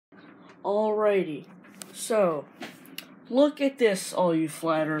Alrighty, so look at this, all you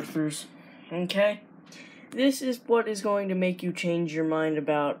flat earthers, okay? This is what is going to make you change your mind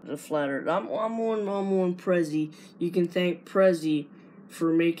about the flat earth. I'm on Prezi. You can thank Prezi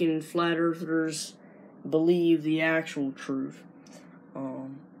for making flat earthers believe the actual truth.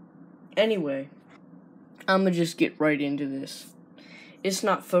 Anyway, I'm gonna just get right into this. It's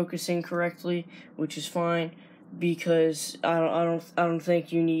not focusing correctly, which is fine, because I don't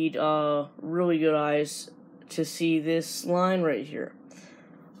think you need really good eyes to see this line right here.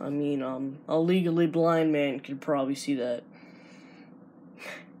 I mean, a legally blind man could probably see that.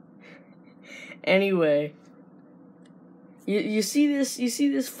 Anyway, you see this? You see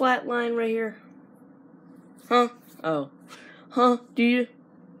this flat line right here? Huh? Oh, huh? Do you?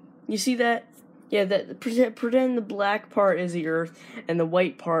 You see that? Yeah, that pretend the black part is the Earth and the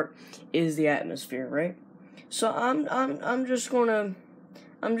white part is the atmosphere, right? So I'm just gonna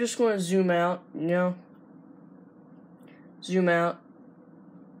zoom out, you know. Zoom out.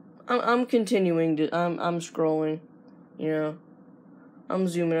 I'm continuing to I'm scrolling, you know. I'm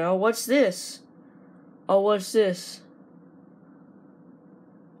zooming out. What's this? Oh, what's this?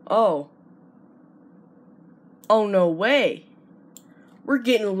 Oh. Oh, no way. We're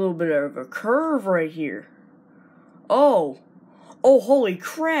getting a little bit of a curve right here. Oh. Oh, holy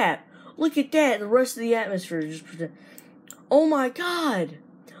crap. Look at that. The rest of the atmosphere just pretend. Oh my god.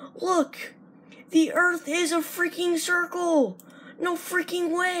 Look. The Earth is a freaking circle. No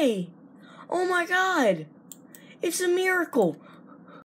freaking way. Oh my god. It's a miracle.